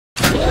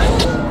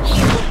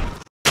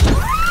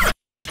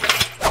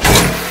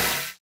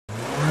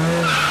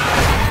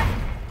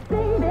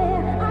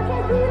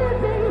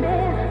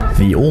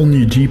The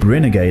all-new Jeep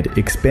Renegade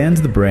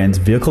expands the brand's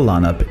vehicle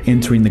lineup,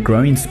 entering the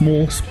growing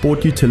small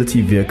sport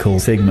utility vehicle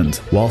segment,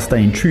 while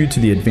staying true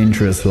to the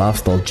adventurous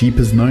lifestyle Jeep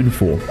is known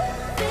for.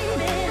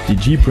 The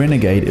Jeep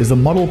Renegade is a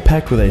model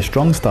packed with a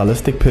strong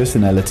stylistic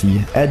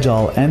personality,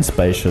 agile and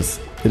spacious.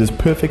 It is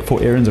perfect for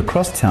errands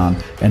across town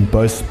and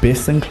boasts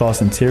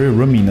best-in-class interior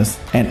roominess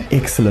and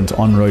excellent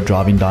on-road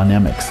driving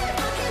dynamics.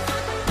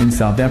 In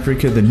South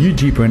Africa, the new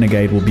Jeep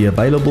Renegade will be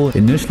available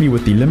initially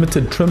with the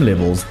limited trim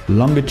levels,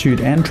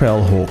 Longitude and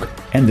Trailhawk,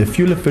 and the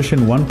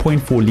fuel-efficient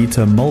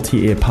 1.4-litre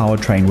multi-air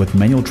powertrain with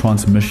manual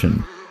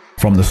transmission.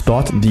 From the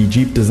start, the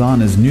Jeep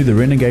designers knew the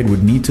Renegade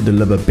would need to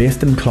deliver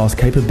best-in-class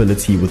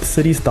capability with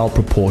city-style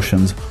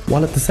proportions,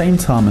 while at the same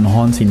time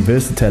enhancing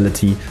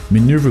versatility,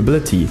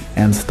 maneuverability,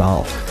 and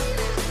style.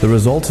 The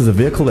result is a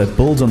vehicle that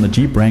builds on the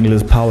Jeep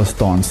Wrangler's power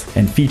stance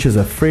and features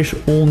a fresh,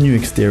 all-new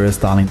exterior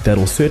styling that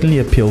will certainly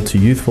appeal to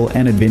youthful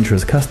and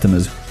adventurous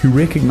customers who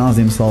recognize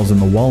themselves in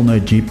the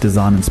well-known Jeep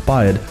design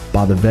inspired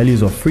by the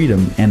values of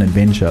freedom and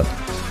adventure.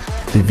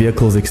 The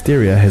vehicle's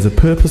exterior has a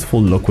purposeful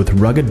look with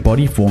rugged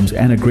body forms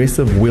and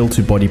aggressive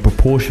wheel-to-body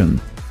proportion.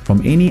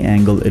 From any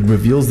angle, it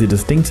reveals the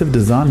distinctive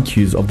design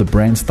cues of the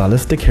brand's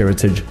stylistic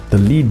heritage. The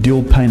lead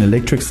dual-pane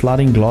electric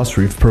sliding glass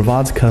roof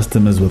provides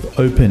customers with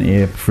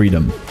open-air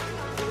freedom.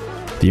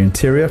 The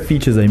interior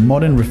features a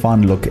modern,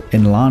 refined look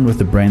in line with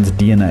the brand's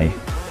DNA.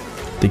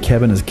 The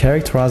cabin is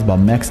characterized by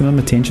maximum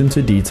attention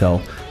to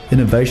detail,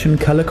 innovation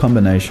color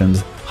combinations,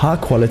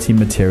 high-quality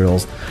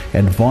materials,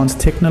 advanced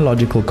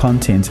technological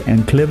content,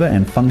 and clever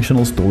and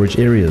functional storage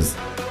areas.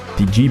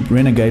 The Jeep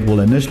Renegade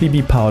will initially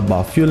be powered by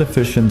a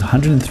fuel-efficient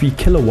 103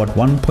 kilowatt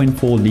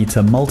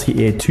 1.4-litre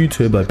multi-air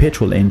 2-turbo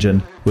petrol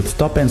engine with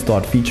stop and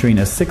start featuring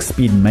a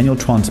 6-speed manual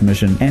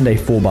transmission and a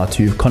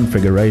 4x2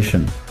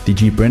 configuration. The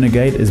Jeep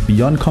Renegade is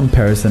beyond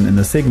comparison in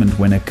the segment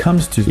when it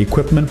comes to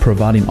equipment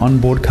providing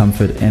onboard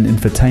comfort and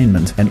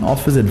infotainment and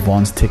offers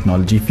advanced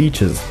technology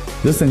features.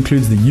 This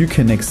includes the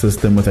Uconnect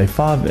system with a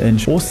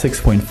 5-inch or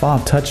 6.5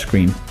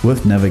 touchscreen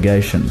with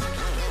navigation.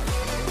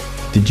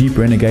 The Jeep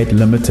Renegade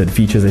Limited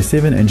features a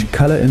 7-inch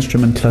color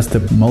instrument cluster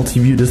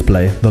multi-view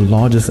display, the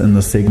largest in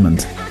the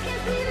segment.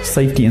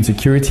 Safety and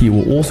security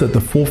were also at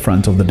the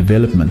forefront of the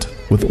development,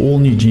 with all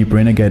new Jeep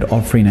Renegade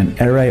offering an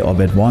array of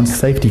advanced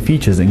safety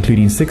features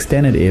including 6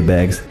 standard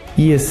airbags,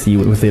 ESC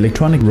with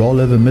electronic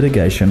rollover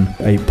mitigation,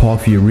 a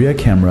park view rear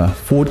camera,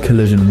 forward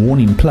collision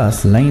warning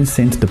plus lane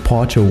center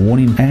departure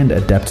warning and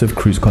adaptive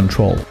cruise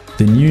control.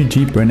 The new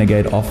Jeep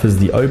Renegade offers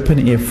the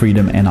open-air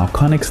freedom and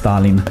iconic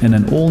styling in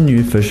an all-new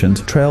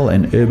efficient, trail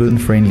and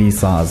urban-friendly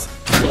size.